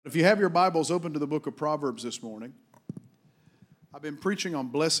If you have your Bibles open to the book of Proverbs this morning, I've been preaching on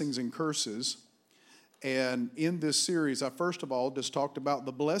blessings and curses. And in this series, I first of all just talked about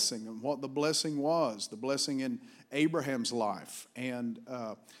the blessing and what the blessing was, the blessing in Abraham's life, and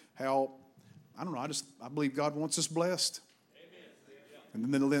how, I don't know, I believe God wants us blessed.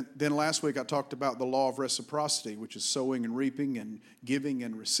 And then last week I talked about the law of reciprocity, which is sowing and reaping and giving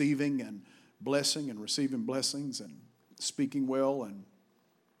and receiving and blessing and receiving blessings and speaking well and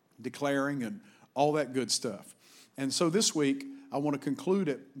declaring and all that good stuff. And so this week, I want to conclude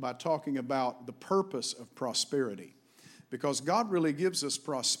it by talking about the purpose of prosperity. Because God really gives us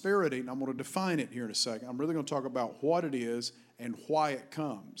prosperity, and I'm going to define it here in a second. I'm really going to talk about what it is and why it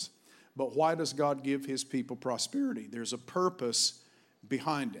comes. But why does God give His people prosperity? There's a purpose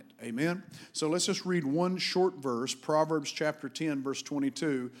behind it. Amen? So let's just read one short verse, Proverbs chapter 10, verse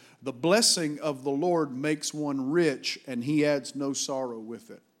 22. The blessing of the Lord makes one rich, and He adds no sorrow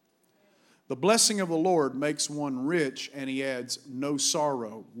with it. The blessing of the Lord makes one rich, and He adds no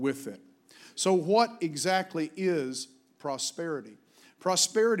sorrow with it. So what exactly is prosperity?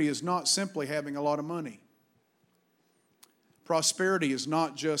 Prosperity is not simply having a lot of money. Prosperity is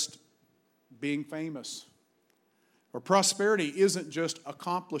not just being famous. Or prosperity isn't just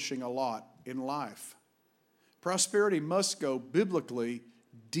accomplishing a lot in life. Prosperity must go biblically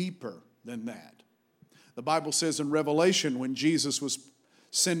deeper than that. The Bible says in Revelation, when Jesus was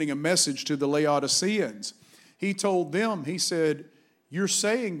sending a message to the Laodiceans, He told them, He said, you're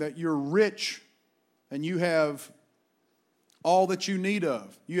saying that you're rich and you have all that you need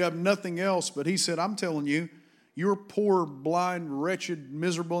of. You have nothing else. But He said, I'm telling you, you're poor, blind, wretched,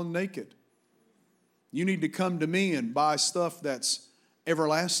 miserable, and naked. You need to come to me and buy stuff that's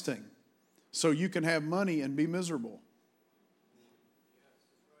everlasting so you can have money and be miserable.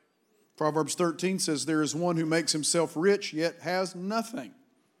 Proverbs 13 says, there is one who makes himself rich yet has nothing.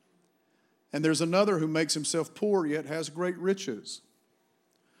 And there's another who makes himself poor yet has great riches.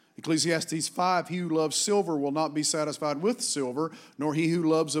 Ecclesiastes 5, he who loves silver will not be satisfied with silver, nor he who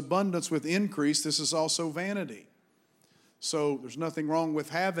loves abundance with increase. This is also vanity. So there's nothing wrong with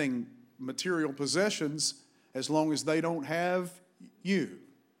having material possessions as long as they don't have you.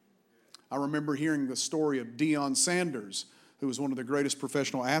 I remember hearing the story of Deion Sanders, who was one of the greatest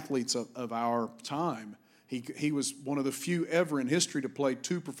professional athletes of our time. He was one of the few ever in history to play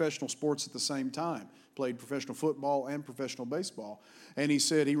two professional sports at the same time. Played professional football and professional baseball. And he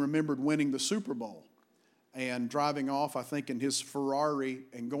said he remembered winning the Super Bowl and driving off, I think, in his Ferrari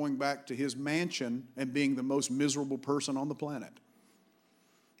and going back to his mansion and being the most miserable person on the planet.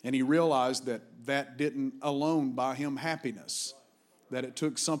 And he realized that that didn't alone buy him happiness, that it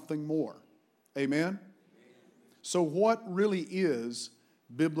took something more. Amen? So what really is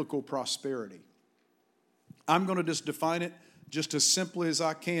biblical prosperity? I'm going to just define it just as simply as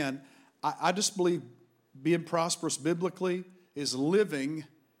I can. I just believe being prosperous biblically is living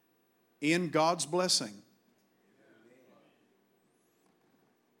in God's blessing.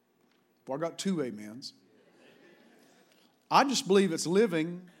 Well, I got two amens. I just believe it's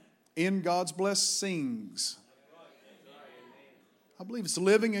living in God's blessings. I believe it's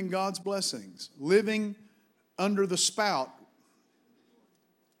living in God's blessings. Living under the spout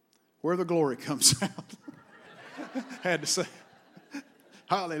where the glory comes out. Had to say,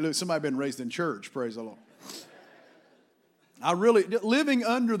 hallelujah. Somebody been raised in church, praise the Lord. Living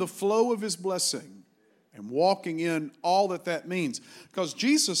under the flow of His blessing and walking in all that means. Because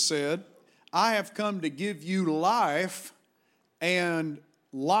Jesus said, I have come to give you life and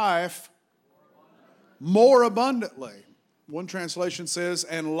life more abundantly. One translation says,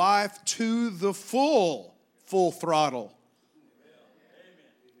 and life to the full throttle.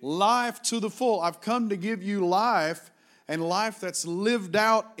 Life to the full. I've come to give you life, and life that's lived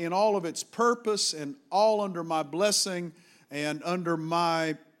out in all of its purpose and all under my blessing and under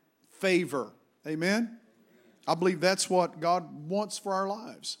my favor. Amen? I believe that's what God wants for our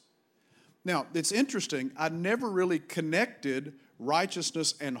lives. Now, it's interesting. I never really connected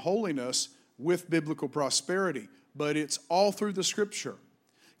righteousness and holiness with biblical prosperity, but it's all through the Scripture.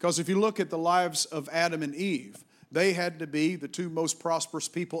 Because if you look at the lives of Adam and Eve, they had to be the two most prosperous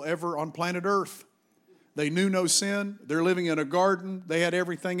people ever on planet Earth. They knew no sin. They're living in a garden. They had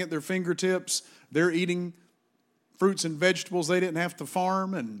everything at their fingertips. They're eating fruits and vegetables they didn't have to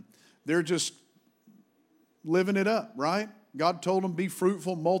farm, and they're just living it up, right? God told them, be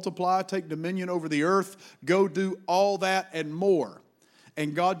fruitful, multiply, take dominion over the earth, go do all that and more.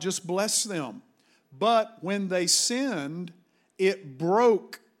 And God just blessed them. But when they sinned, it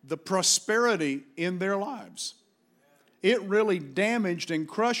broke the prosperity in their lives. it really damaged and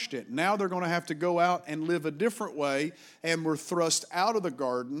crushed it. Now they're going to have to go out and live a different way, and were thrust out of the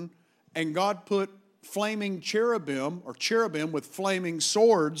garden, and God put flaming cherubim with flaming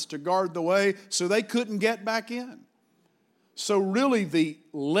swords to guard the way so they couldn't get back in. So really the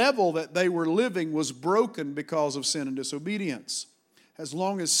level that they were living was broken because of sin and disobedience. As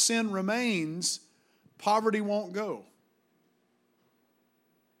long as sin remains, poverty won't go.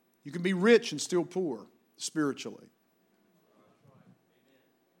 You can be rich and still poor spiritually.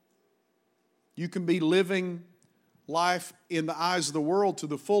 You can be living life in the eyes of the world to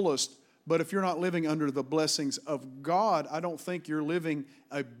the fullest, but if you're not living under the blessings of God, I don't think you're living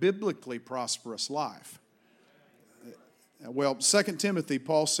a biblically prosperous life. Well, 2 Timothy,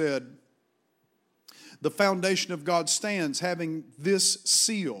 Paul said, the foundation of God stands, having this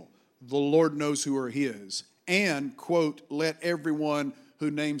seal, the Lord knows who are his, and, quote, let everyone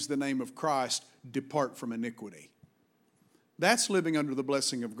who names the name of Christ depart from iniquity. That's living under the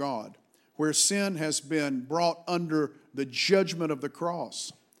blessing of God, where sin has been brought under the judgment of the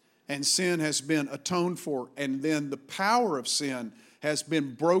cross, and sin has been atoned for, and then the power of sin has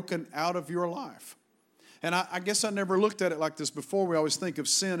been broken out of your life. And I guess I never looked at it like this before. We always think of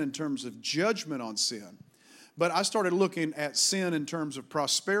sin in terms of judgment on sin. But I started looking at sin in terms of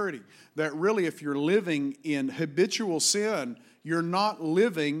prosperity. That really, if you're living in habitual sin, you're not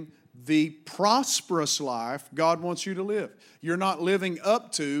living the prosperous life God wants you to live. You're not living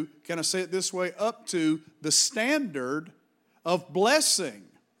up to, can I say it this way, up to the standard of blessing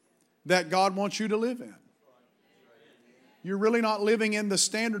that God wants you to live in. You're really not living in the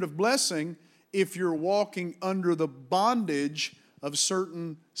standard of blessing if you're walking under the bondage of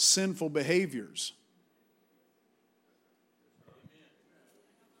certain sinful behaviors.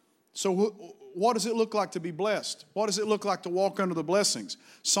 So what does it look like to be blessed? What does it look like to walk under the blessings?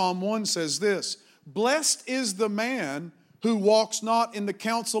 Psalm 1 says this, blessed is the man who walks not in the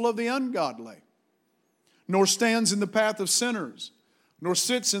counsel of the ungodly, nor stands in the path of sinners, nor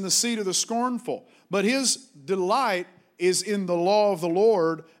sits in the seat of the scornful, but his delight is in the law of the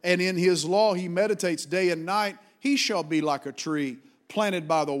Lord, and in his law he meditates day and night. He shall be like a tree planted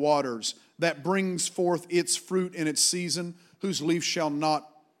by the waters, that brings forth its fruit in its season, whose leaf shall not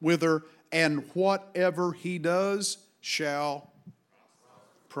wither, and whatever he does shall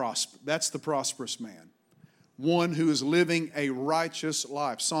prosper. That's the prosperous man. One who is living a righteous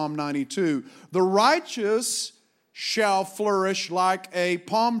life. Psalm 92, the righteous shall flourish like a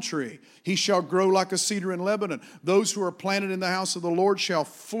palm tree. He shall grow like a cedar in Lebanon. Those who are planted in the house of the Lord shall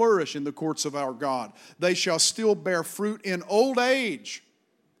flourish in the courts of our God. They shall still bear fruit in old age,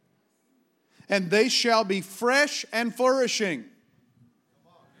 and they shall be fresh and flourishing.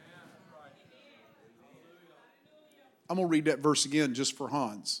 I'm going to read that verse again just for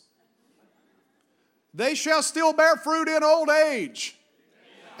Hans. They shall still bear fruit in old age,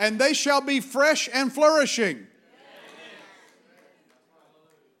 and they shall be fresh and flourishing.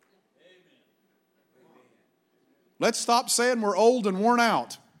 Let's stop saying we're old and worn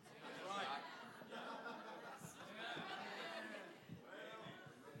out.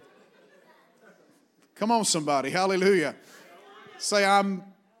 Come on, somebody. Hallelujah. Say, I'm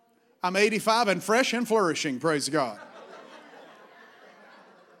 85 and fresh and flourishing. Praise God.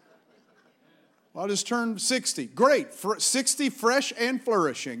 Well, I just turned 60. Great. 60, fresh and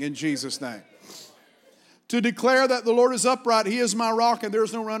flourishing in Jesus' name. To declare that the Lord is upright, he is my rock, and there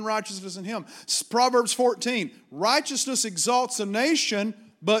is no unrighteousness in him. Proverbs 14, righteousness exalts a nation,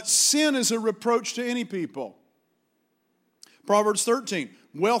 but sin is a reproach to any people. Proverbs 13,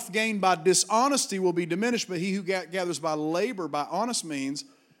 wealth gained by dishonesty will be diminished, but he who gathers by labor, by honest means,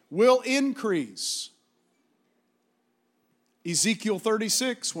 will increase. Ezekiel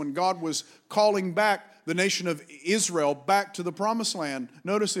 36, when God was calling back the nation of Israel back to the promised land.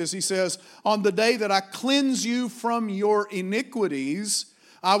 Notice this, he says, on the day that I cleanse you from your iniquities,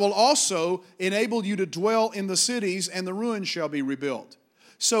 I will also enable you to dwell in the cities, and the ruins shall be rebuilt.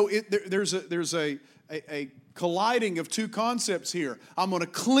 So there's a colliding of two concepts here. I'm going to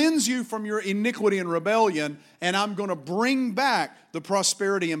cleanse you from your iniquity and rebellion, and I'm going to bring back the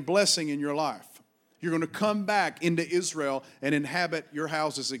prosperity and blessing in your life. You're going to come back into Israel and inhabit your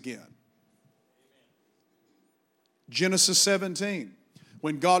houses again. Genesis 17,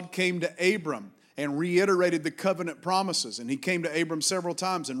 when God came to Abram and reiterated the covenant promises. And he came to Abram several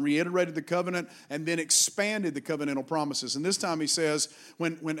times and reiterated the covenant and then expanded the covenantal promises. And this time he says,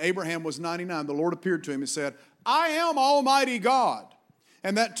 when Abraham was 99, the Lord appeared to him and said, I am Almighty God.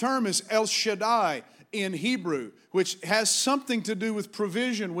 And that term is El Shaddai in Hebrew, which has something to do with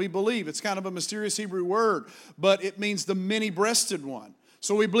provision, we believe. It's kind of a mysterious Hebrew word, but it means the many-breasted one.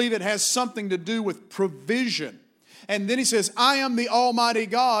 So we believe it has something to do with provision. And then he says, I am the Almighty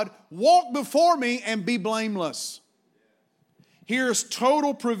God. Walk before me and be blameless. Here's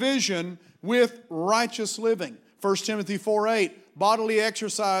total provision with righteous living. 1 Timothy 4:8, bodily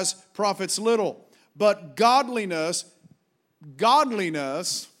exercise profits little, but godliness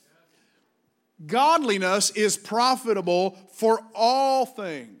is profitable for all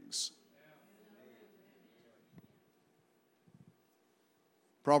things.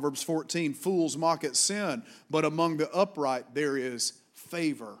 Proverbs 14, fools mock at sin, but among the upright there is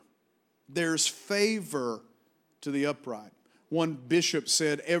favor. There's favor to the upright. One bishop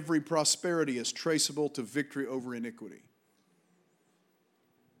said, every prosperity is traceable to victory over iniquity.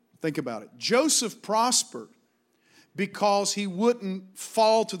 Think about it. Joseph prospered because he wouldn't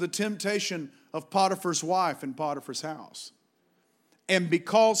fall to the temptation of Potiphar's wife in Potiphar's house. And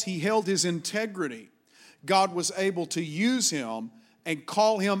because he held his integrity, God was able to use him and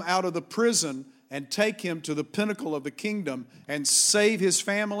call him out of the prison and take him to the pinnacle of the kingdom and save his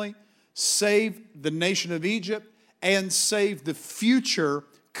family, save the nation of Egypt, and save the future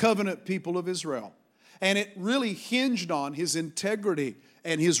covenant people of Israel. And it really hinged on his integrity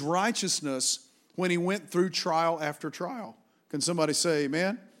and his righteousness when he went through trial after trial. Can somebody say amen?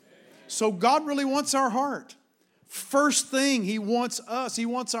 Amen. So God really wants our heart. First thing, He wants us. He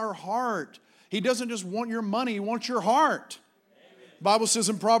wants our heart. He doesn't just want your money. He wants your heart. The Bible says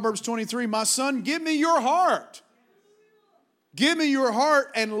in Proverbs 23, my son, give me your heart. Give me your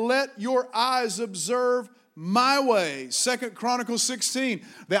heart and let your eyes observe my ways. 2 Chronicles 16,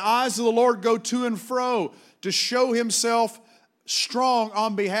 the eyes of the Lord go to and fro to show Himself strong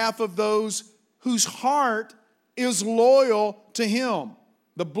on behalf of those whose heart is loyal to Him.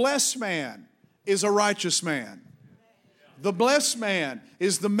 The blessed man is a righteous man. The blessed man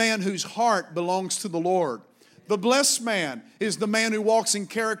is the man whose heart belongs to the Lord. The blessed man is the man who walks in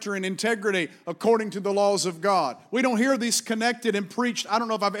character and integrity according to the laws of God. We don't hear these connected and preached. I don't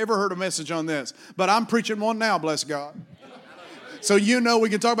know if I've ever heard a message on this, but I'm preaching one now, bless God. So you know we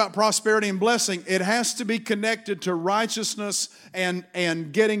can talk about prosperity and blessing. It has to be connected to righteousness and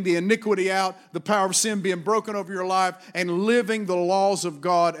getting the iniquity out, the power of sin being broken over your life, and living the laws of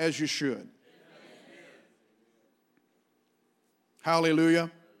God as you should.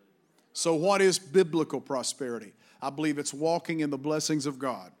 Hallelujah. So what is biblical prosperity? I believe it's walking in the blessings of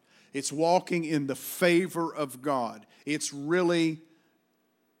God. It's walking in the favor of God. It's really,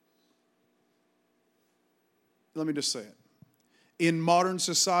 let me just say it. In modern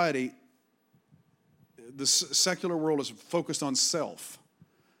society, the secular world is focused on self.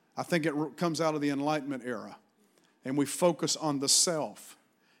 I think it comes out of the Enlightenment era. And we focus on the self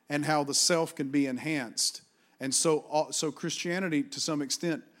and how the self can be enhanced. And so Christianity, to some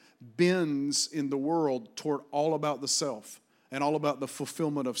extent, bends in the world toward all about the self and all about the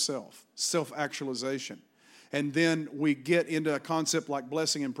fulfillment of self, self-actualization. And then we get into a concept like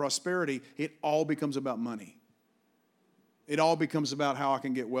blessing and prosperity. It all becomes about money. It all becomes about how I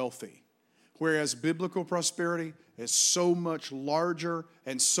can get wealthy. Whereas biblical prosperity is so much larger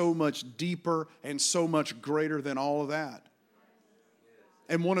and so much deeper and so much greater than all of that.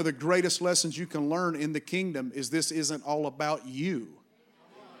 And one of the greatest lessons you can learn in the kingdom is this isn't all about you.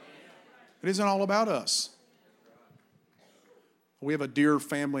 It isn't all about us. We have a dear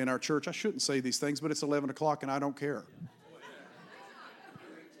family in our church. I shouldn't say these things, but it's 11 o'clock and I don't care.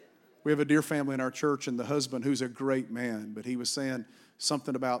 We have a dear family in our church, and the husband, who's a great man, but he was saying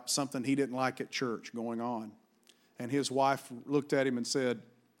something about something he didn't like at church going on. And his wife looked at him and said,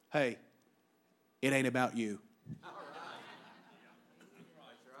 hey, it ain't about you.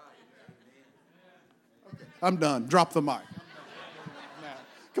 I'm done. Drop the mic.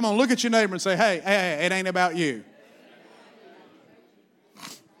 Come on, look at your neighbor and say, hey, it ain't about you.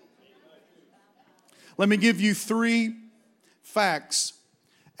 Let me give you 3 facts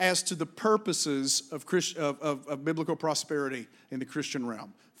as to the purposes of biblical prosperity in the Christian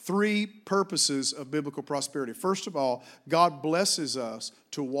realm. 3 purposes of biblical prosperity. First of all, God blesses us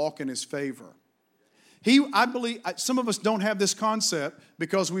to walk in His favor. I believe some of us don't have this concept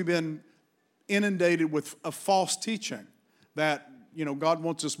because we've been inundated with a false teaching that, God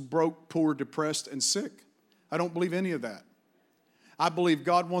wants us broke, poor, depressed, and sick. I don't believe any of that. I believe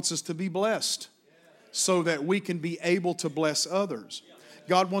God wants us to be blessed so that we can be able to bless others.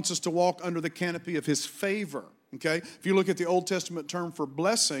 God wants us to walk under the canopy of His favor. Okay? If you look at the Old Testament term for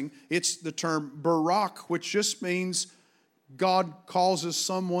blessing, it's the term barak, which just means God causes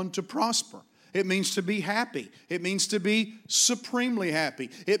someone to prosper. It means to be happy. It means to be supremely happy.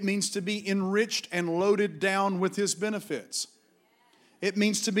 It means to be enriched and loaded down with His benefits. It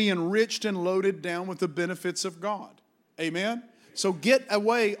means to be enriched and loaded down with the benefits of God. Amen? So get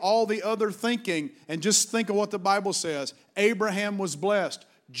away all the other thinking and just think of what the Bible says. Abraham was blessed.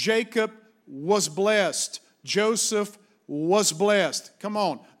 Jacob was blessed. Joseph was blessed. Come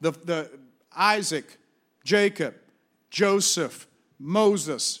on. The Isaac, Jacob, Joseph,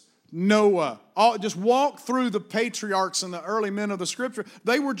 Moses, Noah, just walk through the patriarchs and the early men of the Scripture.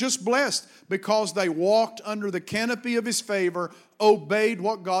 They were just blessed because they walked under the canopy of His favor, obeyed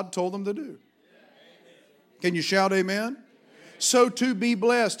what God told them to do. Can you shout amen? So to be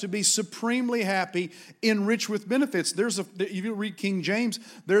blessed, to be supremely happy, enriched with benefits. If you read King James,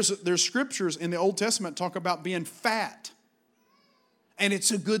 there's scriptures in the Old Testament talk about being fat. And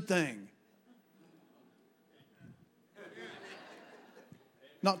it's a good thing.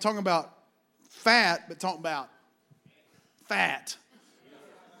 Not talking about fat, but talking about fat.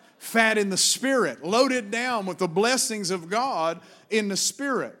 Fat in the Spirit, loaded down with the blessings of God in the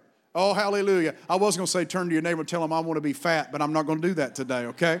Spirit. Oh, hallelujah. I was going to say turn to your neighbor and tell them I want to be fat, but I'm not going to do that today,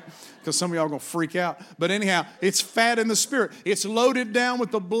 okay? Because some of y'all are going to freak out. But anyhow, it's fat in the Spirit. It's loaded down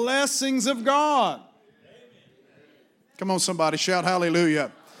with the blessings of God. Come on, somebody, shout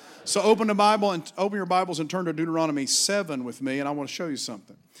hallelujah. So open your Bibles and turn to Deuteronomy 7 with me, and I want to show you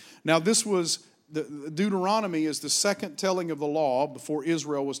something. Now, Deuteronomy is the second telling of the law before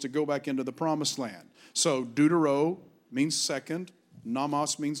Israel was to go back into the promised land. So Deutero means second.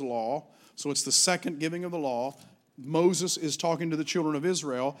 Nomos means law. So it's the second giving of the law. Moses is talking to the children of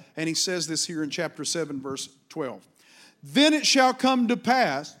Israel, and he says this here in chapter 7, verse 12. Then it shall come to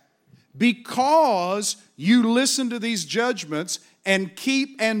pass, because you listen to these judgments and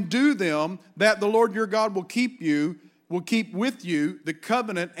keep and do them, that the Lord your God will keep with you the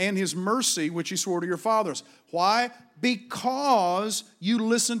covenant and His mercy which He swore to your fathers. Why? Because you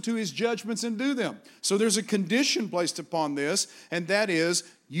listen to His judgments and do them. So there's a condition placed upon this, and that is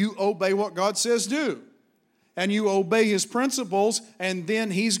you obey what God says do. And you obey His principles, and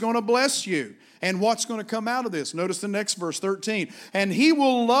then He's going to bless you. And what's going to come out of this? Notice the next verse, 13. And He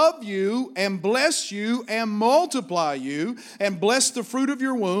will love you and bless you and multiply you and bless the fruit of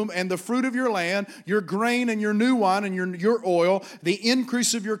your womb and the fruit of your land, your grain and your new wine and your oil, the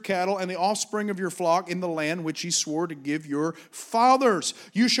increase of your cattle and the offspring of your flock in the land which He swore to give your fathers.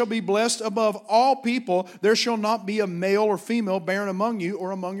 You shall be blessed above all people. There shall not be a male or female barren among you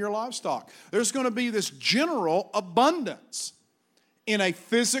or among your livestock. There's going to be this general abundance in a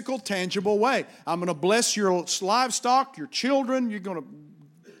physical, tangible way. I'm going to bless your livestock, your children. You're going to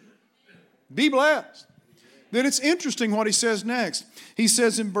be blessed. Then it's interesting what he says next. He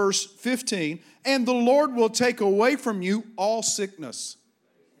says in verse 15, and the Lord will take away from you all sickness.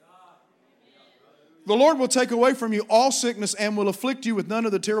 The Lord will take away from you all sickness and will afflict you with none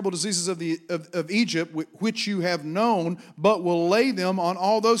of the terrible diseases of Egypt, which you have known, but will lay them on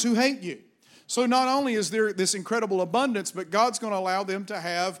all those who hate you. So not only is there this incredible abundance, but God's going to allow them to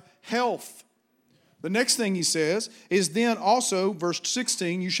have health. The next thing he says is then also, verse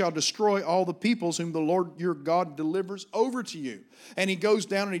 16, you shall destroy all the peoples whom the Lord your God delivers over to you. And he goes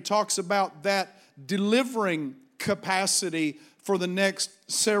down and he talks about that delivering capacity for the next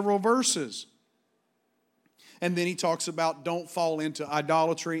several verses. And then he talks about don't fall into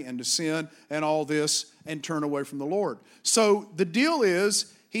idolatry and to sin and all this and turn away from the Lord. So the deal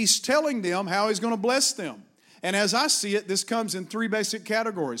is, he's telling them how he's going to bless them. And as I see it, this comes in three basic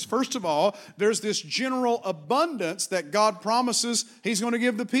categories. First of all, there's this general abundance that God promises He's going to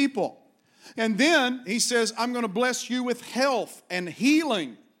give the people. And then He says, I'm going to bless you with health and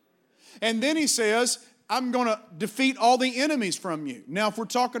healing. And then He says, I'm going to defeat all the enemies from you. Now, if we're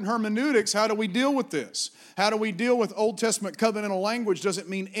talking hermeneutics, how do we deal with this? How do we deal with Old Testament covenantal language? Doesn't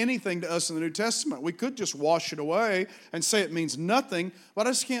mean anything to us in the New Testament. We could just wash it away and say it means nothing, but I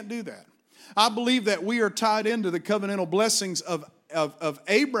just can't do that. I believe that we are tied into the covenantal blessings of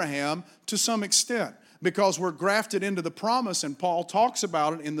Abraham to some extent, because we're grafted into the promise, and Paul talks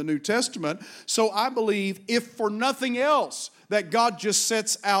about it in the New Testament. So I believe, if for nothing else, that God just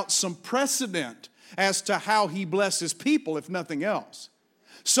sets out some precedent as to how He blesses people, if nothing else.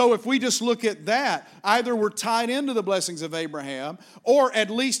 So if we just look at that, either we're tied into the blessings of Abraham, or at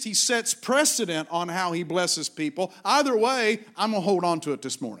least he sets precedent on how he blesses people. Either way, I'm going to hold on to it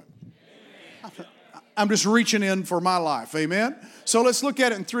this morning. I'm just reaching in for my life. Amen? So let's look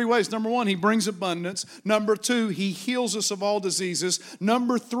at it in three ways. Number one, he brings abundance. Number two, he heals us of all diseases.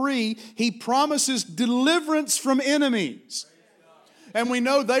 Number three, he promises deliverance from enemies. And we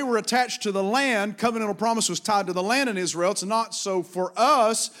know they were attached to the land. Covenantal promise was tied to the land in Israel. It's not so for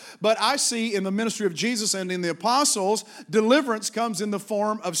us. But I see in the ministry of Jesus and in the apostles, deliverance comes in the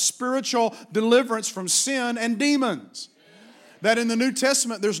form of spiritual deliverance from sin and demons. That in the New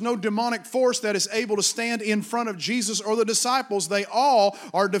Testament, there's no demonic force that is able to stand in front of Jesus or the disciples. They all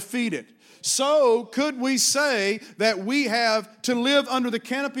are defeated. So could we say that we have to live under the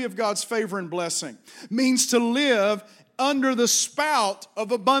canopy of God's favor and blessing? Means to live under the spout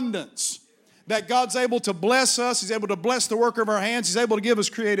of abundance. That God's able to bless us. He's able to bless the work of our hands. He's able to give us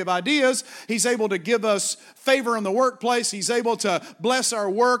creative ideas. He's able to give us favor in the workplace. He's able to bless our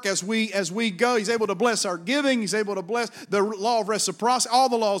work as we go. He's able to bless our giving. He's able to bless the law of reciprocity, all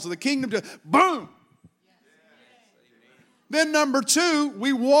the laws of the kingdom. Boom! Then number 2,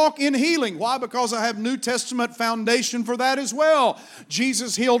 we walk in healing. Why? Because I have New Testament foundation for that as well.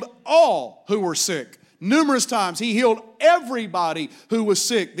 Jesus healed all who were sick. Numerous times he healed everybody who was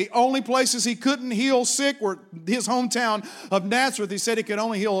sick. The only places he couldn't heal sick were his hometown of Nazareth. He said he could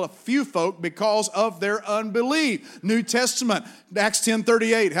only heal a few folk because of their unbelief. New Testament, Acts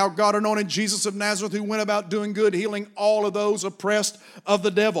 10:38, how God anointed Jesus of Nazareth who went about doing good, healing all of those oppressed of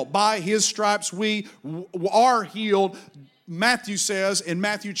the devil. By his stripes we are healed. Matthew says in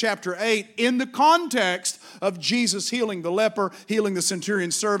Matthew chapter 8, in the context of Jesus healing the leper, healing the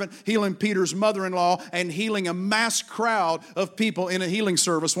centurion's servant, healing Peter's mother-in-law, and healing a mass crowd of people in a healing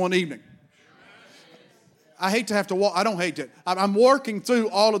service one evening. I hate to have to walk. I don't hate it. I'm working through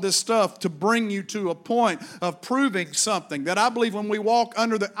all of this stuff to bring you to a point of proving something that I believe when we walk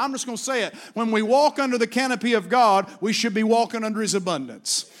under the, I'm just going to say it, when we walk under the canopy of God, we should be walking under His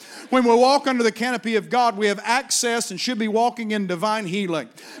abundance. When we walk under the canopy of God, we have access and should be walking in divine healing.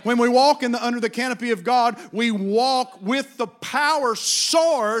 When we walk under the canopy of God, we walk with the power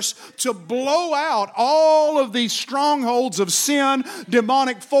source to blow out all of these strongholds of sin,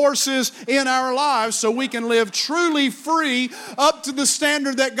 demonic forces in our lives so we can live truly free up to the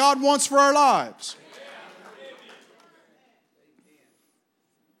standard that God wants for our lives.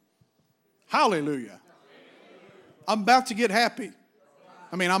 Hallelujah. I'm about to get happy.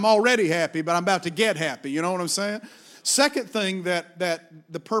 I mean, I'm already happy, but I'm about to get happy. You know what I'm saying? Second thing that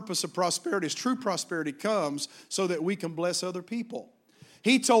the purpose of prosperity is true prosperity comes so that we can bless other people.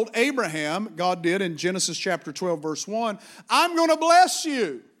 He told Abraham, God did in Genesis chapter 12, verse 1, I'm going to bless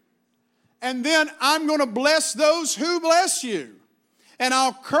you. And then I'm going to bless those who bless you. And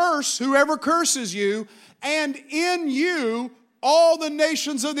I'll curse whoever curses you. And in you, all the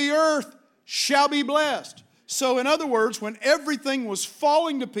nations of the earth shall be blessed. So in other words, when everything was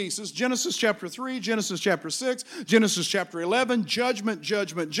falling to pieces, Genesis chapter 3, Genesis chapter 6, Genesis chapter 11, judgment,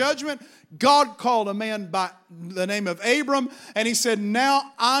 judgment, judgment, God called a man by the name of Abram, and He said, now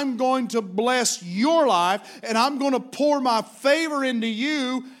I'm going to bless your life, and I'm going to pour my favor into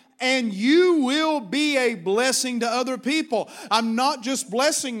you, and you will be a blessing to other people. I'm not just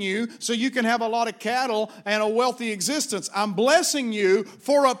blessing you so you can have a lot of cattle and a wealthy existence. I'm blessing you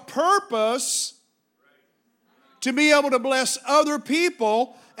for a purpose to be able to bless other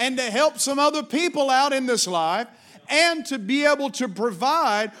people and to help some other people out in this life and to be able to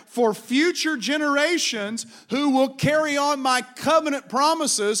provide for future generations who will carry on my covenant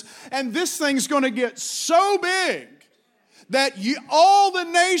promises. And this thing's going to get so big that all the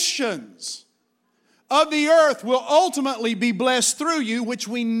nations of the earth will ultimately be blessed through you, which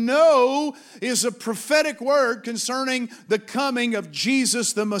we know is a prophetic word concerning the coming of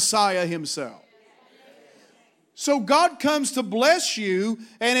Jesus the Messiah Himself. So God comes to bless you,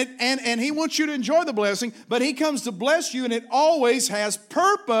 and He wants you to enjoy the blessing, but He comes to bless you, and it always has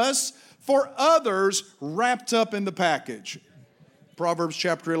purpose for others wrapped up in the package. Proverbs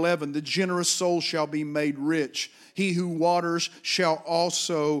chapter 11, the generous soul shall be made rich. He who waters shall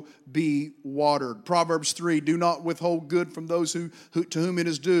also be watered. Proverbs 3, do not withhold good from those to whom it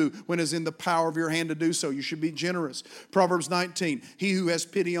is due when it is in the power of your hand to do so. You should be generous. Proverbs 19, he who has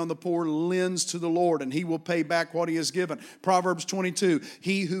pity on the poor lends to the Lord, and He will pay back what he has given. Proverbs 22,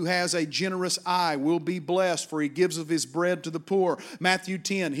 he who has a generous eye will be blessed, for he gives of his bread to the poor. Matthew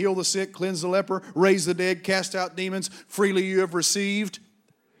 10, heal the sick, cleanse the leper, raise the dead, cast out demons. Freely you have received,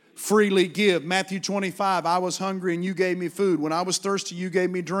 freely give. Matthew 25, I was hungry and you gave me food. When I was thirsty, you gave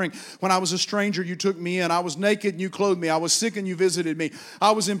me drink. When I was a stranger, you took me in. I was naked and you clothed me. I was sick and you visited me.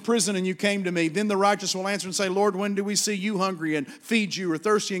 I was in prison and you came to me. Then the righteous will answer and say, Lord, when did we see you hungry and feed you, or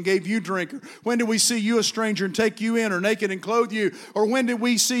thirsty and gave you drink? Or when did we see you a stranger and take you in, or naked and clothe you? Or when did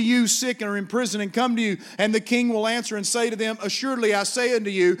we see you sick or in prison and come to you? And the king will answer and say to them, assuredly I say unto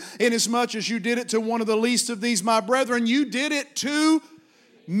you, inasmuch as you did it to one of the least of these my brethren, you did it to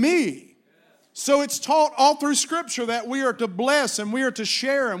me. So it's taught all through Scripture that we are to bless and we are to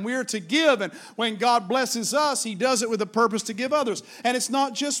share and we are to give. And when God blesses us, He does it with a purpose to give others. And it's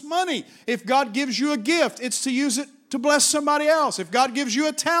not just money. If God gives you a gift, it's to use it to bless somebody else. If God gives you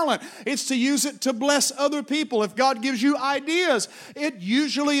a talent, it's to use it to bless other people. If God gives you ideas, it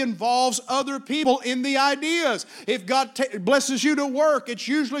usually involves other people in the ideas. If God blesses you to work, it's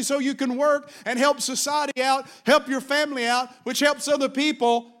usually so you can work and help society out, help your family out, which helps other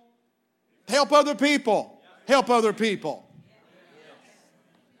people. Help other people. Help other people.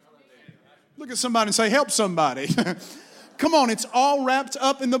 Look at somebody and say, help somebody. Come on, it's all wrapped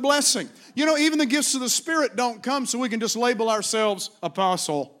up in the blessing. You know, even the gifts of the Spirit don't come so we can just label ourselves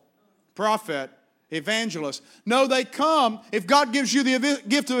apostle, prophet, evangelist. No, they come. If God gives you the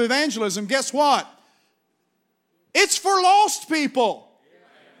gift of evangelism, guess what? It's for lost people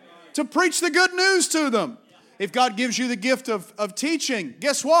to preach the good news to them. If God gives you the gift of teaching,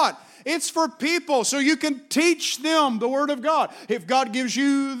 guess what? It's for people so you can teach them the Word of God. If God gives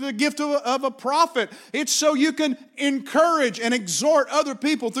you the gift of a prophet, it's so you can encourage and exhort other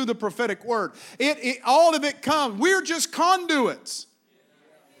people through the prophetic word. All of it comes. We're just conduits.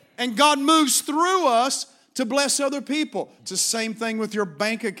 And God moves through us to bless other people. It's the same thing with your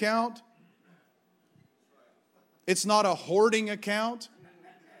bank account. It's not a hoarding account.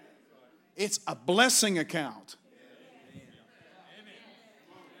 It's a blessing account.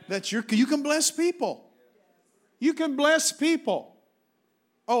 That you can bless people. You can bless people.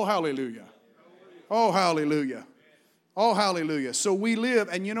 Oh, hallelujah. Oh, hallelujah. Oh, hallelujah. So we live,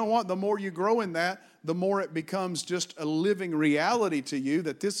 and you know what? The more you grow in that, the more it becomes just a living reality to you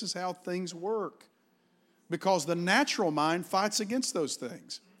that this is how things work. Because the natural mind fights against those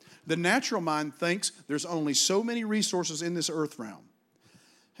things. The natural mind thinks there's only so many resources in this earth realm.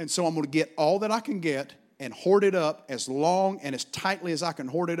 And so I'm going to get all that I can get and hoard it up as long and as tightly as I can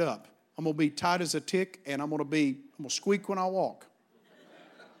hoard it up. I'm going to be tight as a tick, and I'm going to squeak when I walk.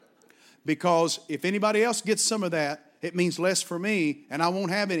 Because if anybody else gets some of that, it means less for me, and I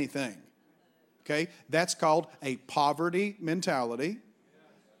won't have anything. Okay? That's called a poverty mentality.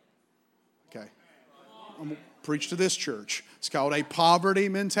 Okay. I'm going to preach to this church. It's called a poverty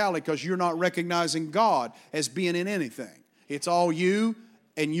mentality because you're not recognizing God as being in anything. It's all you,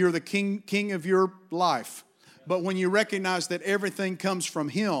 and you're the king of your life. But when you recognize that everything comes from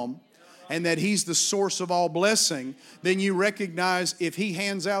Him and that He's the source of all blessing, then you recognize if He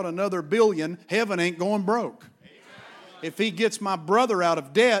hands out another billion, heaven ain't going broke. If He gets my brother out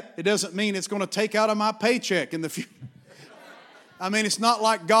of debt, it doesn't mean it's going to take out of my paycheck in the future. I mean, it's not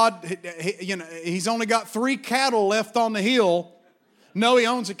like God, He's only got 3 cattle left on the hill. No, He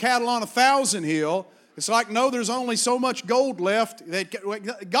owns a cattle on 1,000 hill. It's like, no, there's only so much gold left.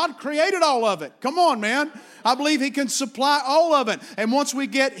 God created all of it. Come on, man. I believe He can supply all of it. And once we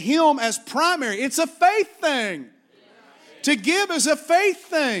get Him as primary, it's a faith thing. To give is a faith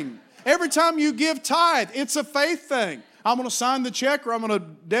thing. Every time you give tithe, it's a faith thing. I'm going to sign the check or I'm going to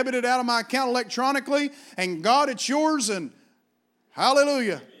debit it out of my account electronically. And God, it's yours. And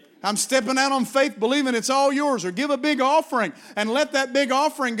hallelujah. I'm stepping out on faith, believing it's all yours. Or give a big offering and let that big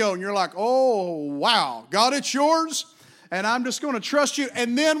offering go. And you're like, oh, wow. God, it's yours. And I'm just going to trust you.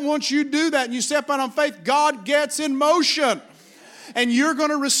 And then once you do that and you step out on faith, God gets in motion. And you're going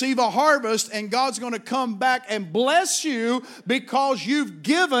to receive a harvest. And God's going to come back and bless you because you've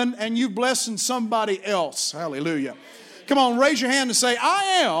given and you've blessed somebody else. Hallelujah. Come on, raise your hand and say,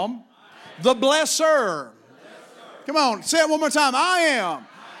 I am the blesser. Come on, say it one more time. I am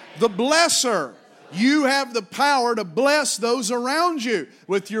the blesser. You have the power to bless those around you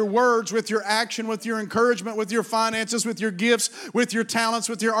with your words, with your action, with your encouragement, with your finances, with your gifts, with your talents,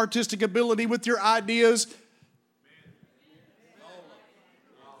 with your artistic ability, with your ideas.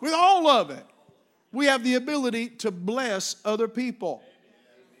 With all of it. We have the ability to bless other people.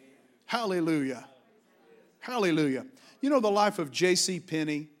 Hallelujah. Hallelujah. You know the life of J.C.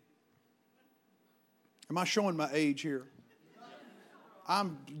 Penney? Am I showing my age here?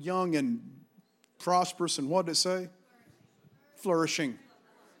 I'm young and prosperous, and what did it say? Flourishing.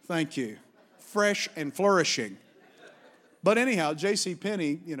 Thank you. Fresh and flourishing. But anyhow, J.C.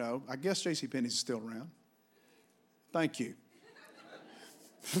 Penney, I guess J.C. Penney's still around. Thank you.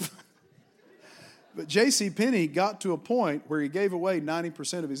 But J.C. Penney got to a point where he gave away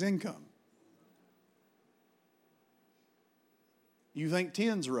 90% of his income. You think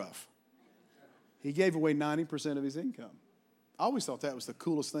 10's rough. He gave away 90% of his income. I always thought that was the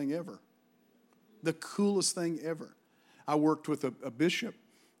coolest thing ever. The coolest thing ever. I worked with a bishop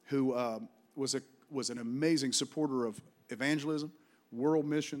who was an amazing supporter of evangelism, world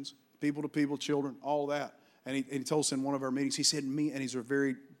missions, people to people, children, all that. And he told us in one of our meetings, he said, and he's a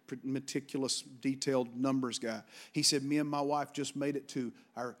very meticulous, detailed numbers guy. He said, me and my wife just made it to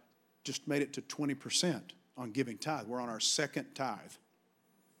 20% on giving tithe. We're on our second tithe.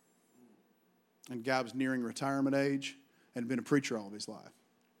 And the guy was nearing retirement age and had been a preacher all of his life.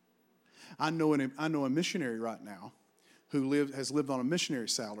 I know a missionary right now who has lived on a missionary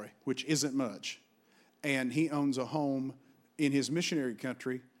salary, which isn't much. And he owns a home in his missionary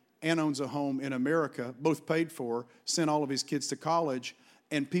country and owns a home in America, both paid for, sent all of his kids to college,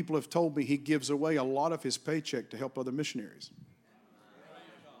 and people have told me he gives away a lot of his paycheck to help other missionaries.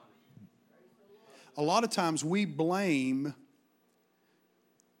 A lot of times we blame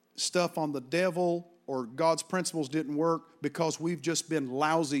stuff on the devil or God's principles didn't work because we've just been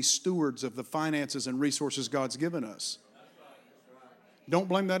lousy stewards of the finances and resources God's given us. Don't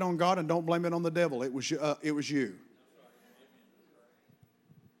blame that on God and don't blame it on the devil. It was you.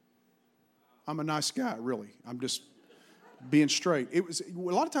 I'm a nice guy, really. I'm just being straight. A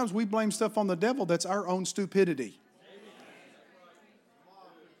lot of times we blame stuff on the devil that's our own stupidity.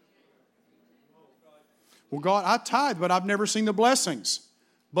 Well, God, I tithe, but I've never seen the blessings.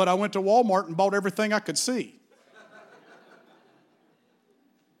 But I went to Walmart and bought everything I could see.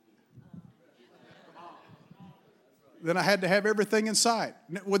 Then I had to have everything in sight.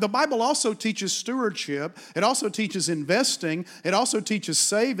 Well, the Bible also teaches stewardship. It also teaches investing. It also teaches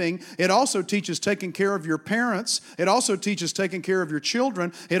saving. It also teaches taking care of your parents. It also teaches taking care of your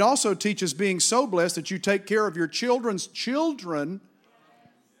children. It also teaches being so blessed that you take care of your children's children.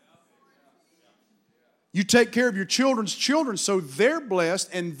 You take care of your children's children so they're blessed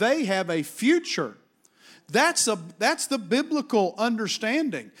and they have a future. That's the biblical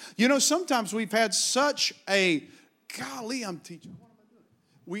understanding. You know, sometimes we've had such a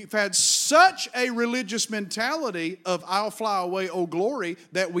We've had such a religious mentality of I'll fly away, oh glory,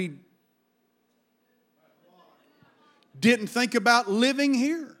 that we didn't think about living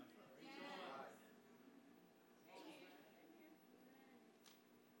here.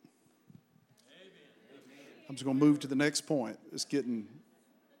 I'm just going to move to the next point.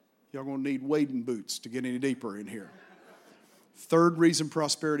 Y'all going to need wading boots to get any deeper in here. Third reason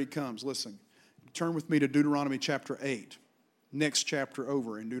prosperity comes. Listen. Turn with me to Deuteronomy chapter 8. Next chapter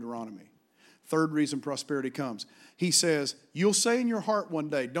over in Deuteronomy. Third reason prosperity comes. He says, you'll say in your heart one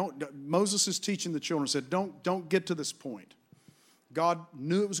day, Moses is teaching the children, said, don't get to this point. God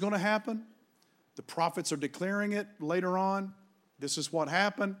knew it was going to happen. The prophets are declaring it later on. This is what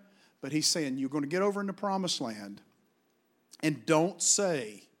happened. But he's saying, you're going to get over in the promised land. And don't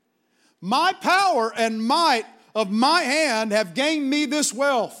say, my power and might of my hand have gained me this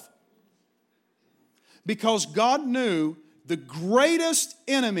wealth. Because God knew the greatest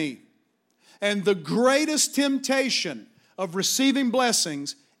enemy and the greatest temptation of receiving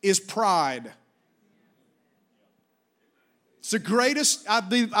blessings is pride. It's the greatest, I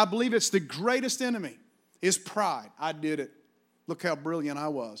believe it's the greatest enemy is pride. I did it. Look how brilliant I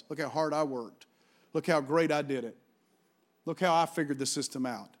was. Look how hard I worked. Look how great I did it. Look how I figured the system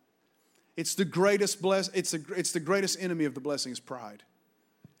out. It's the greatest it's the greatest enemy of the blessing is pride.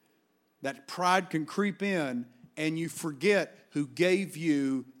 That pride can creep in and you forget who gave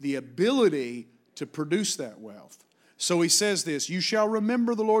you the ability to produce that wealth. So he says this, you shall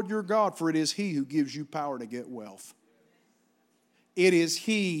remember the Lord your God, for it is he who gives you power to get wealth. It is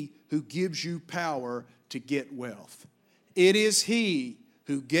he who gives you power to get wealth. It is he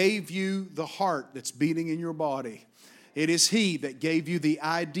who gave you the heart that's beating in your body. It is he that gave you the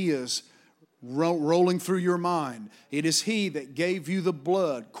ideas rolling through your mind. It is he that gave you the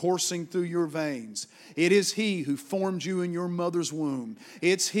blood coursing through your veins. It is he who formed you in your mother's womb.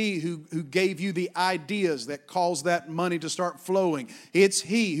 It's he who gave you the ideas that caused that money to start flowing. It's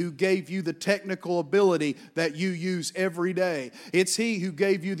he who gave you the technical ability that you use every day. It's he who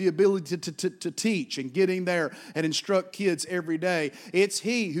gave you the ability to teach and get in there and instruct kids every day. It's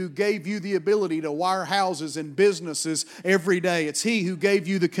he who gave you the ability to wire houses and businesses every day. It's he who gave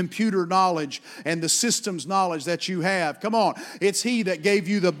you the computer knowledge and the systems knowledge that you have. Come on. It's he that gave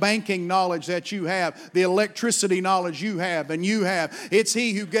you the banking knowledge that you have, the electricity knowledge you have and you have. It's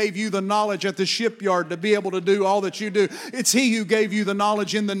he who gave you the knowledge at the shipyard to be able to do all that you do. It's he who gave you the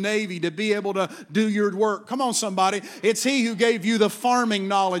knowledge in the Navy to be able to do your work. Come on, somebody. It's he who gave you the farming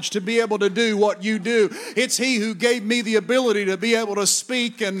knowledge to be able to do what you do. It's he who gave me the ability to be able to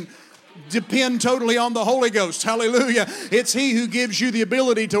speak and depend totally on the Holy Ghost. Hallelujah. It's he who gives you the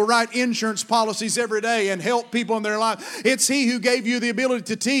ability to write insurance policies every day and help people in their life. It's he who gave you the ability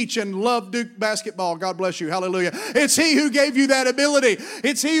to teach and love Duke basketball. God bless you. Hallelujah. It's he who gave you that ability.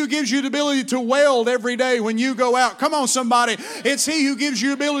 It's he who gives you the ability to weld every day when you go out. Come on, somebody. It's he who gives you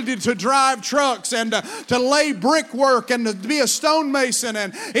the ability to drive trucks and to lay brickwork and to be a stonemason.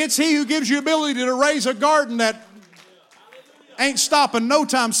 And it's he who gives you the ability to raise a garden ain't stopping no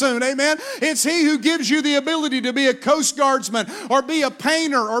time soon. Amen. It's He who gives you the ability to be a Coast Guardsman or be a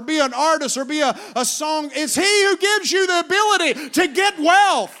painter or be an artist or be a song. It's He who gives you the ability to get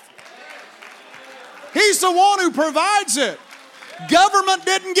wealth. He's the one who provides it. Government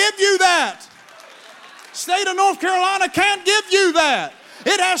didn't give you that. State of North Carolina can't give you that.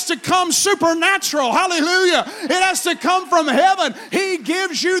 It has to come supernatural. Hallelujah. It has to come from heaven. He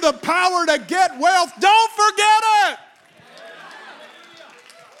gives you the power to get wealth. Don't forget it.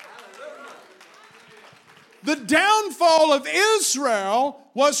 The downfall of Israel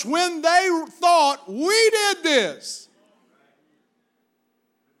was when they thought, we did this.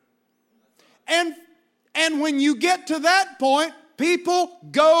 And when you get to that point, people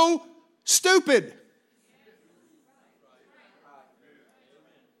go stupid.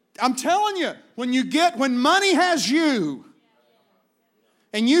 I'm telling you, when money has you,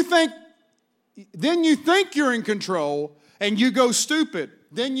 and then you think you're in control, and you go stupid,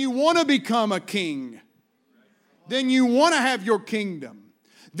 then you want to become a king. Then you want to have your kingdom.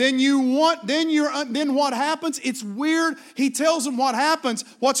 Then what happens? It's weird. He tells them what happens.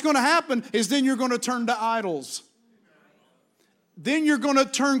 What's going to happen is then you're going to turn to idols. Then you're going to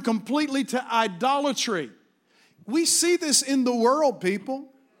turn completely to idolatry. We see this in the world, people.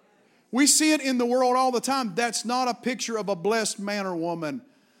 We see it in the world all the time. That's not a picture of a blessed man or woman.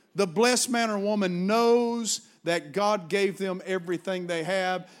 The blessed man or woman knows that God gave them everything they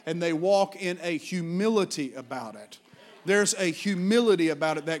have, and they walk in a humility about it. There's a humility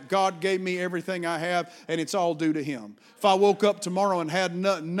about it that God gave me everything I have, and it's all due to Him. If I woke up tomorrow and had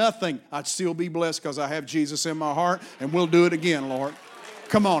nothing, I'd still be blessed because I have Jesus in my heart, and we'll do it again, Lord.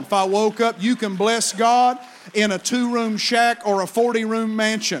 Come on, if I woke up, you can bless God in a 2-room shack or a 40-room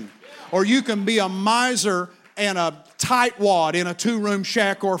mansion. Or you can be a miser and a tightwad in a 2-room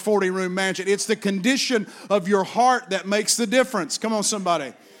shack or a 40-room mansion. It's the condition of your heart that makes the difference. Come on,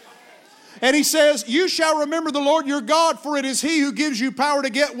 somebody. And He says, you shall remember the Lord your God, for it is He who gives you power to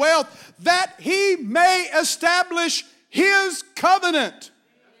get wealth, that He may establish His covenant.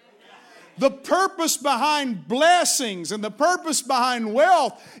 The purpose behind blessings and the purpose behind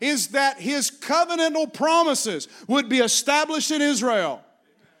wealth is that His covenantal promises would be established in Israel.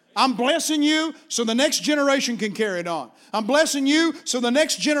 I'm blessing you so the next generation can carry it on. I'm blessing you so the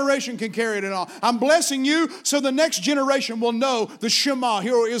next generation can carry it on. I'm blessing you so the next generation will know the Shema,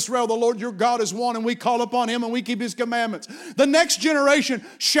 Hear, O Israel, the Lord your God is one, and we call upon Him and we keep His commandments. The next generation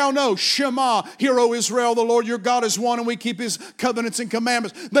shall know Shema, Hear, O Israel, the Lord your God is one, and we keep His covenants and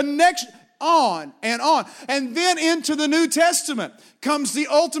commandments. The next on and on. And then into the New Testament comes the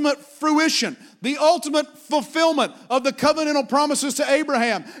ultimate fruition, the ultimate fulfillment of the covenantal promises to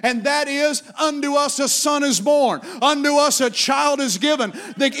Abraham. And that is, unto us a son is born. Unto us a child is given.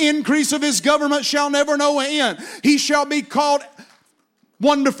 The increase of His government shall never know an end. He shall be called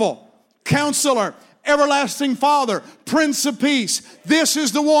Wonderful, Counselor, Everlasting Father, Prince of Peace. This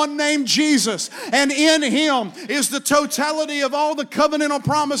is the one named Jesus. And in Him is the totality of all the covenantal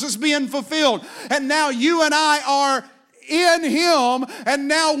promises being fulfilled. And now you and I are in Him, and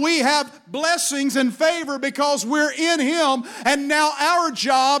now we have blessings and favor because we're in Him, and now our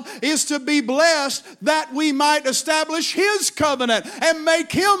job is to be blessed that we might establish His covenant and make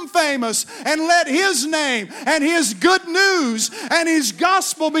Him famous and let His name and His good news and His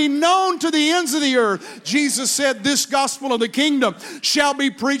gospel be known to the ends of the earth. Jesus said, this gospel of the kingdom shall be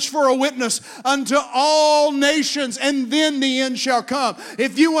preached for a witness unto all nations, and then the end shall come.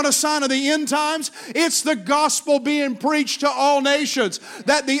 If you want a sign of the end times, it's the gospel being preached to all nations,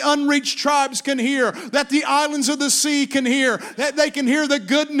 that the unreached tribes can hear, that the islands of the sea can hear, that they can hear the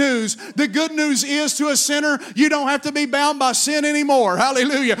good news. The good news is, to a sinner, you don't have to be bound by sin anymore.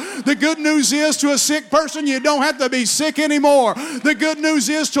 Hallelujah. The good news is, to a sick person, you don't have to be sick anymore. The good news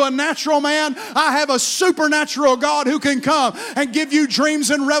is, to a natural man, I have a supernatural God who can come and give you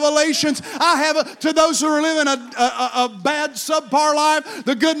dreams and revelations. To those who are living a bad subpar life,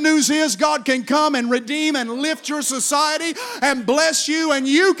 the good news is God can come and redeem and lift your society and bless you, and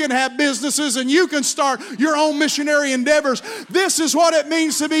you can have businesses and you can start your own missionary endeavors. This is what it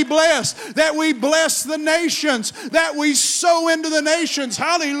means to be blessed, that we bless the nations, that we sow into the nations.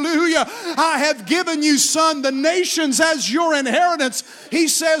 Hallelujah. I have given you, son, the nations as your inheritance, He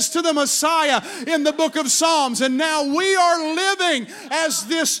says to the Messiah in the book of Psalms. And now we are living as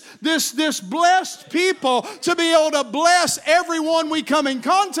this blessed people to be able to bless everyone we come in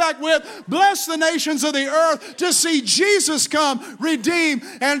contact with, bless the nations of the earth, to see Jesus come, redeem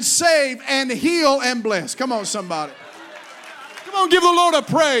and save and heal and bless. Come on, somebody. Come on, give the Lord a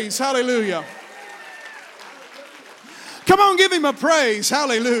praise. Hallelujah. Come on, give Him a praise.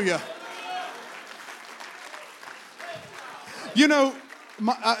 Hallelujah. You know,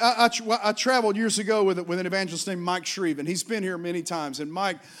 I traveled years ago with an evangelist named Mike Shreve, and he's been here many times. And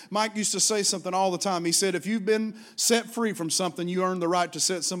Mike used to say something all the time. He said, if you've been set free from something, you earn the right to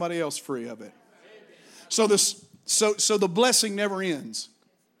set somebody else free of it. So the blessing never ends.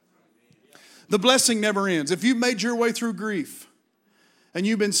 The blessing never ends. If you've made your way through grief and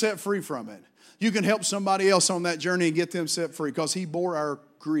you've been set free from it, you can help somebody else on that journey and get them set free because He bore our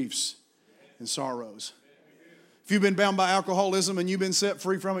griefs and sorrows. If you've been bound by alcoholism and you've been set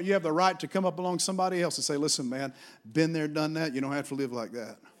free from it, you have the right to come up along somebody else and say, listen, man, been there, done that. You don't have to live like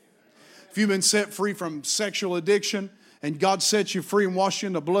that. If you've been set free from sexual addiction and God set you free and washed you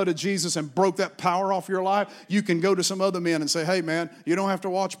in the blood of Jesus and broke that power off your life, you can go to some other men and say, hey, man, you don't have to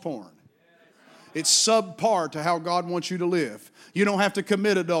watch porn. It's subpar to how God wants you to live. You don't have to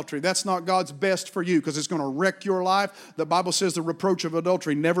commit adultery. That's not God's best for you because it's going to wreck your life. The Bible says the reproach of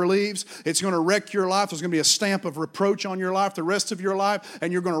adultery never leaves. It's going to wreck your life. There's going to be a stamp of reproach on your life the rest of your life,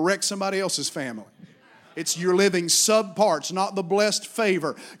 and you're going to wreck somebody else's family. It's you're living subparts, not the blessed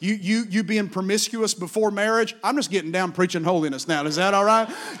favor. You being promiscuous before marriage. I'm just getting down preaching holiness now. Is that all right?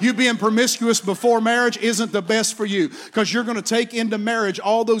 You being promiscuous before marriage isn't the best for you because you're going to take into marriage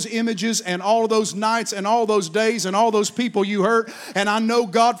all those images and all of those nights and all those days and all those people you hurt. And I know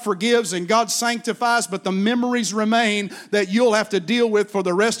God forgives and God sanctifies, but the memories remain that you'll have to deal with for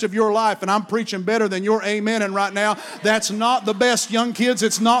the rest of your life. And I'm preaching better than you're amening right now. That's not the best, young kids.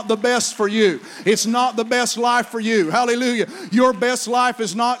 It's not the best for you. It's not the best life for you. Hallelujah. Your best life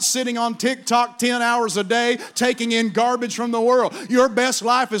is not sitting on TikTok 10 hours a day taking in garbage from the world. Your best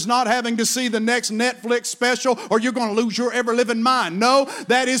life is not having to see the next Netflix special or you're going to lose your ever-living mind. No,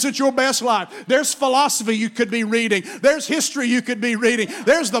 that isn't your best life. There's philosophy you could be reading. There's history you could be reading.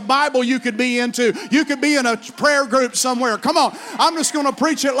 There's the Bible you could be into. You could be in a prayer group somewhere. Come on. I'm just going to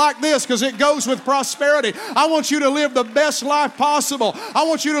preach it like this because it goes with prosperity. I want you to live the best life possible. I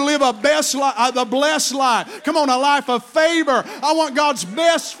want you to live the blessed life. Come on, a life of favor. I want God's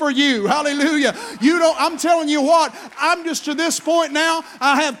best for you. Hallelujah. I'm telling you what, I'm just to this point now,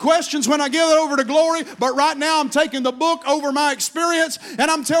 I have questions when I give it over to glory, but right now I'm taking the book over my experience, and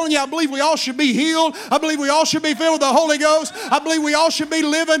I'm telling you, I believe we all should be healed. I believe we all should be filled with the Holy Ghost. I believe we all should be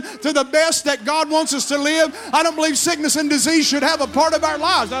living to the best that God wants us to live. I don't believe sickness and disease should have a part of our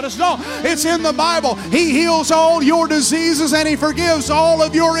lives. I just don't. It's in the Bible. He heals all your diseases, and He forgives all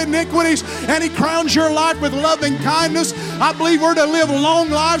of your iniquities, and He crowns your life with loving kindness. I believe we're to live long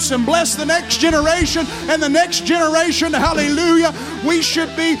lives and bless the next generation and the next generation. Hallelujah.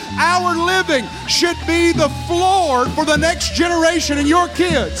 Our living should be the floor for the next generation and your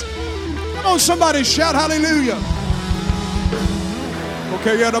kids. Come on, somebody shout hallelujah.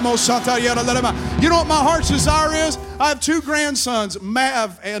 Okay, you know what my heart's desire is? I have two grandsons,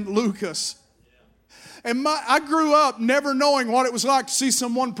 Mav and Lucas. And I grew up never knowing what it was like to see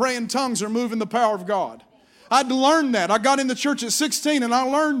someone pray in tongues or move in the power of God. I'd learned that. I got in the church at 16 and I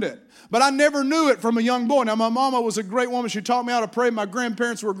learned it. But I never knew it from a young boy. Now, my mama was a great woman. She taught me how to pray. My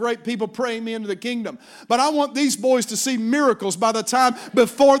grandparents were great people praying me into the kingdom. But I want these boys to see miracles by the time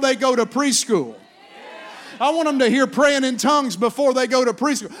before they go to preschool. I want them to hear praying in tongues before they go to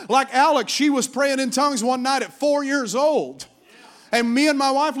preschool. Like Alex, she was praying in tongues one night at 4 years old. And me and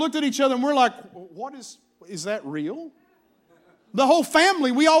my wife looked at each other and we're like, what is that real? The whole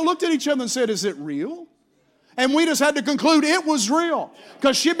family, we all looked at each other and said, is it real? And we just had to conclude it was real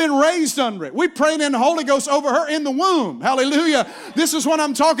because she'd been raised under it. We prayed in the Holy Ghost over her in the womb. Hallelujah. This is what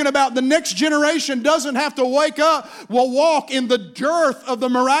I'm talking about. The next generation doesn't have to wake up, will walk in the dearth of the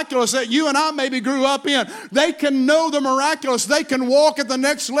miraculous that you and I maybe grew up in. They can know the miraculous. They can walk at the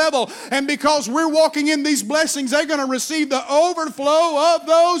next level. And because we're walking in these blessings, they're going to receive the overflow of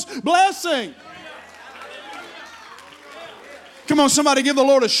those blessings. Come on, somebody give the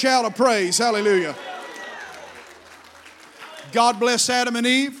Lord a shout of praise. Hallelujah. God blessed Adam and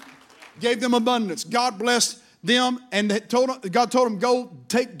Eve, gave them abundance. God blessed them, and God told them, go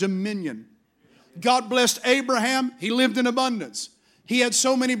take dominion. God blessed Abraham. He lived in abundance. He had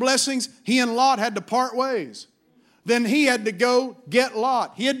so many blessings, he and Lot had to part ways. Then he had to go get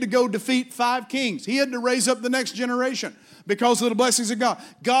Lot. He had to go defeat 5 kings. He had to raise up the next generation because of the blessings of God.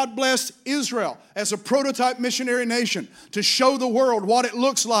 God blessed Israel as a prototype missionary nation to show the world what it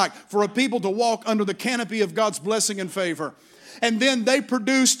looks like for a people to walk under the canopy of God's blessing and favor. And then they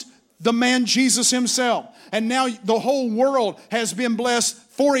produced the man Jesus himself. And now the whole world has been blessed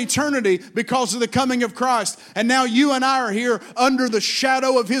for eternity because of the coming of Christ. And now you and I are here under the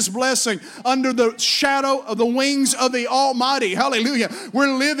shadow of His blessing, under the shadow of the wings of the Almighty. Hallelujah.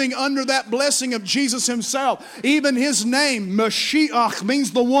 We're living under that blessing of Jesus Himself. Even His name, Mashiach, means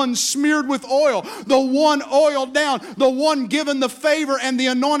the one smeared with oil, the one oiled down, the one given the favor and the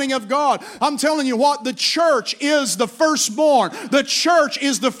anointing of God. I'm telling you what, the church is the firstborn. The church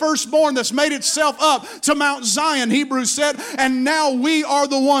is the firstborn that's made itself up to Mount Zion, Hebrews said, and now we are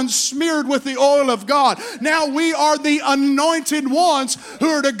the ones smeared with the oil of God. Now we are the anointed ones who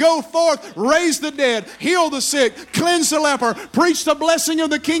are to go forth, raise the dead, heal the sick, cleanse the leper, preach the blessing of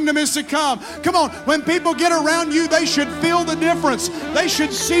the kingdom is to come. Come on, when people get around you, they should feel the difference. They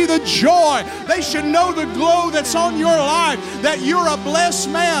should see the joy. They should know the glow that's on your life, that you're a blessed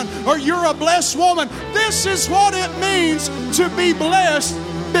man or you're a blessed woman. This is what it means to be blessed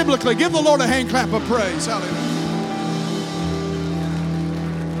biblically. Give the Lord a hand clap of praise. Hallelujah.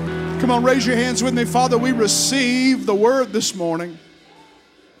 Come on, raise your hands with me. Father, we receive the word this morning.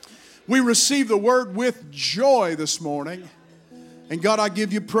 We receive the word with joy this morning. And God, I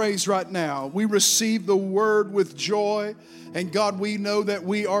give you praise right now. We receive the word with joy. And God, we know that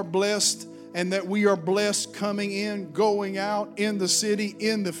we are blessed, and that we are blessed coming in, going out, in the city,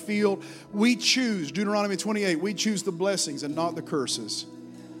 in the field. We choose, Deuteronomy 28, we choose the blessings and not the curses.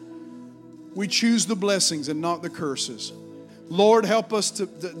 We choose the blessings and not the curses. Lord, help us to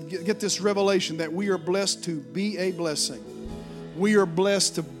get this revelation that we are blessed to be a blessing. We are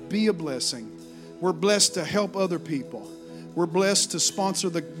blessed to be a blessing. We're blessed to help other people. We're blessed to sponsor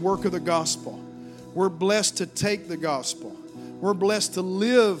the work of the gospel. We're blessed to take the gospel. We're blessed to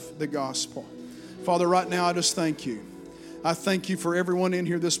live the gospel. Father, right now I just thank you. I thank you for everyone in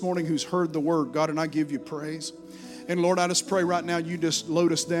here this morning who's heard the word, God, and I give you praise. And Lord, I just pray right now you just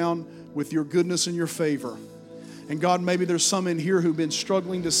load us down with your goodness and your favor. And God, maybe there's some in here who've been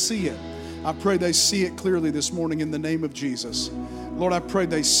struggling to see it. I pray they see it clearly this morning in the name of Jesus. Lord, I pray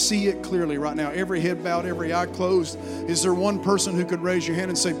they see it clearly right now. Every head bowed, every eye closed. Is there one person who could raise your hand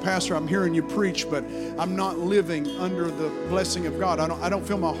and say, Pastor, I'm hearing you preach, but I'm not living under the blessing of God. I don't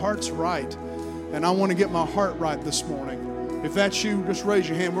feel my heart's right, and I want to get my heart right this morning. If that's you, just raise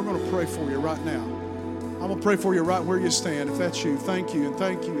your hand. We're going to pray for you right now. I'm going to pray for you right where you stand. If that's you, thank you, and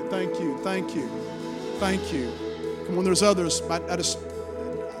thank you, and thank you, and thank you. Thank you. Come on, there's others.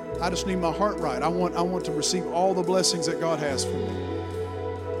 I just need my heart right. I want to receive all the blessings that God has for me.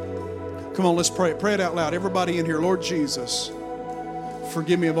 Come on, let's pray it. Pray it out loud. Everybody in here, Lord Jesus,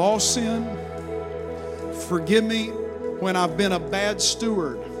 forgive me of all sin. Forgive me when I've been a bad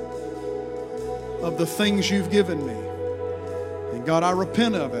steward of the things you've given me. And God, I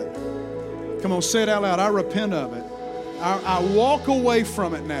repent of it. Come on, say it out loud. I repent of it. I walk away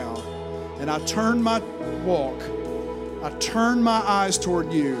from it now, and I turn my walk. I turn my eyes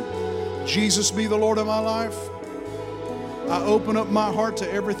toward you. Jesus, be the Lord of my life. I open up my heart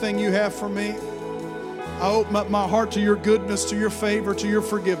to everything you have for me. I open up my heart to your goodness, to your favor, to your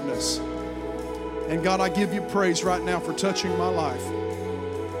forgiveness. And God, I give you praise right now for touching my life.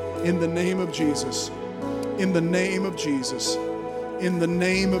 In the name of Jesus. In the name of Jesus. In the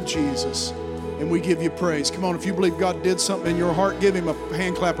name of Jesus. And we give you praise. Come on, if you believe God did something in your heart, give Him a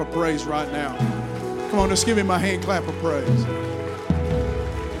hand clap of praise right now. Come on, just give Him a hand clap of praise.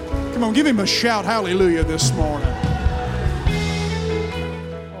 Come on, give Him a shout hallelujah this morning. Oh,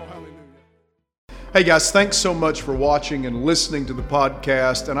 hallelujah. Hey guys, thanks so much for watching and listening to the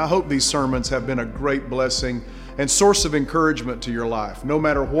podcast, and I hope these sermons have been a great blessing and source of encouragement to your life. No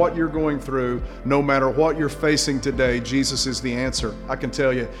matter what you're going through, no matter what you're facing today, Jesus is the answer. I can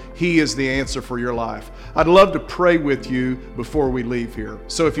tell you, He is the answer for your life. I'd love to pray with you before we leave here.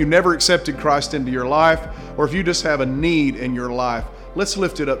 So if you never accepted Christ into your life, or if you just have a need in your life, let's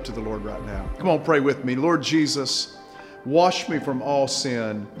lift it up to the Lord right now. Come on, pray with me. Lord Jesus, wash me from all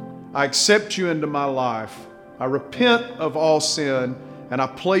sin. I accept you into my life. I repent of all sin, and I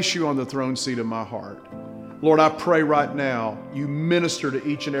place you on the throne seat of my heart. Lord, I pray right now, you minister to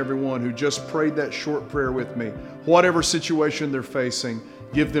each and every one who just prayed that short prayer with me. Whatever situation they're facing,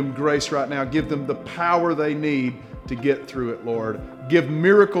 give them grace right now. Give them the power they need to get through it, Lord. Give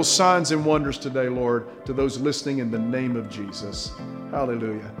miracles, signs, and wonders today, Lord, to those listening in the name of Jesus.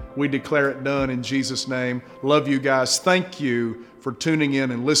 Hallelujah. We declare it done in Jesus' name. Love you guys. Thank you for tuning in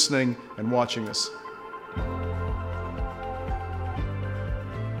and listening and watching us.